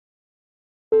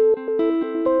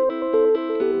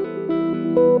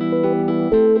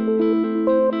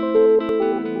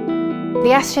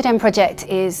The Astrodem project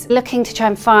is looking to try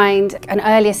and find an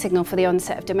earlier signal for the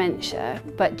onset of dementia,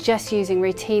 but just using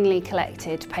routinely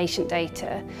collected patient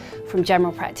data from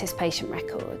general practice patient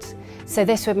records. So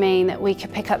this would mean that we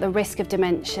could pick up the risk of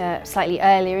dementia slightly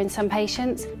earlier in some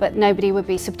patients, but nobody would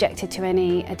be subjected to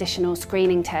any additional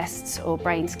screening tests or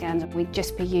brain scans. We'd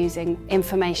just be using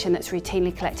information that's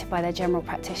routinely collected by their general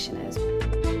practitioners.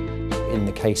 In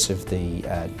the case of the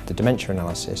dementia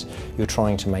analysis, you're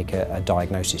trying to make a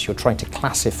diagnosis. You're trying to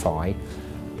classify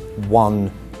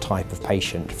one type of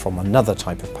patient from another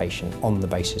type of patient on the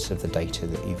basis of the data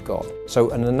that you've got. So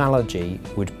an analogy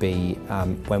would be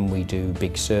when we do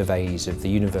big surveys of the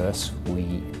universe,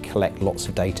 we collect lots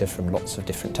of data from lots of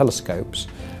different telescopes,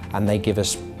 and they give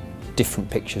us different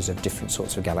pictures of different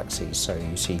sorts of galaxies. So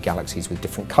you see galaxies with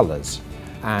different colours.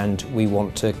 And we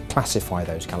want to classify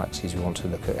those galaxies. We want to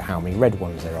look at how many red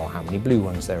ones there are, how many blue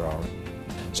ones there are.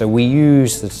 So we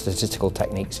use the statistical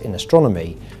techniques in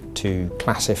astronomy to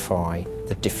classify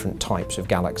the different types of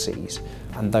galaxies,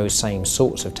 and those same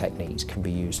sorts of techniques can be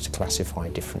used to classify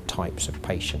different types of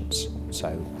patients.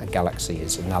 So a galaxy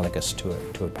is analogous to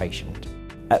a patient.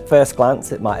 At first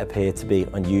glance, it might appear to be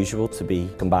unusual to be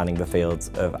combining the fields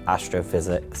of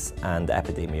astrophysics and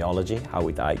epidemiology, how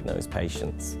we diagnose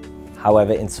patients.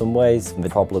 However, in some ways, the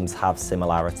problems have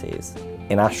similarities.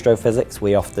 In astrophysics,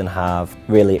 we often have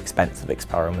really expensive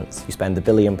experiments. You spend £1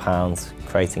 billion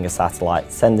creating a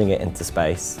satellite, sending it into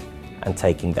space, and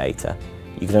taking data.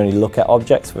 You can only look at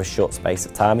objects for a short space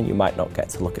of time, and you might not get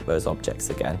to look at those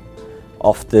objects again.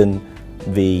 Often,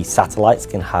 the satellites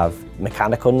can have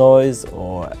mechanical noise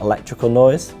or electrical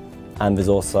noise, and there's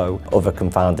also other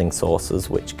confounding sources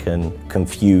which can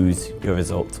confuse your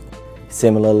result.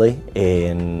 Similarly,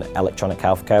 in electronic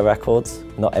healthcare records,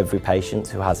 not every patient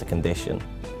who has a condition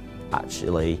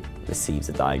actually receives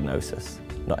a diagnosis.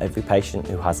 Not every patient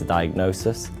who has a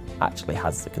diagnosis actually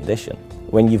has the condition.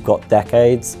 When you've got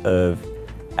decades of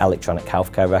electronic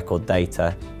healthcare record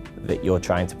data that you're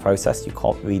trying to process, you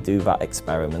can't redo that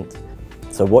experiment.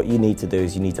 So what you need to do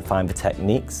is you need to find the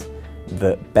techniques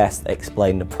that best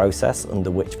explain the process under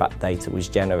which that data was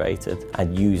generated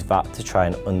and use that to try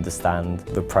and understand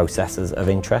the processes of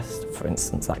interest. For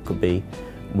instance, that could be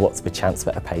what's the chance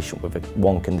that a patient with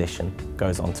one condition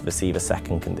goes on to receive a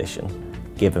second condition,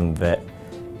 given that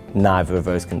neither of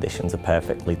those conditions are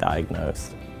perfectly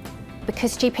diagnosed.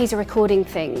 Because GPs are recording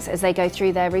things as they go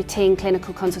through their routine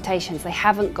clinical consultations, they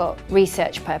haven't got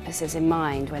research purposes in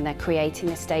mind when they're creating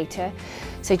this data.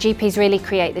 So GPs really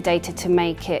create the data to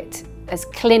make it as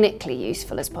clinically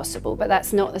useful as possible, but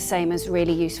that's not the same as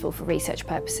really useful for research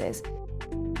purposes.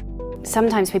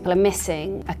 Sometimes people are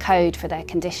missing a code for their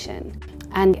condition,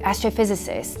 and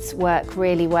astrophysicists work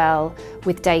really well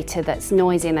with data that's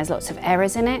noisy and there's lots of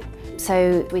errors in it.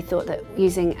 So we thought that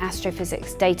using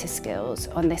astrophysics data skills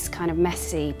on this kind of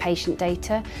messy patient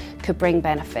data could bring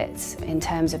benefits in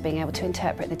terms of being able to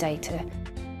interpret the data.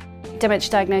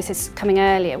 Dementia diagnosis coming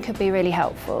earlier could be really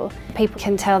helpful. People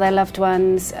can tell their loved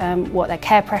ones what their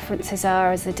care preferences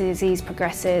are as the disease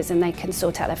progresses, and they can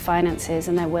sort out their finances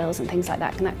and their wills and things like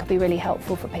that, and that could be really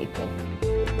helpful for people.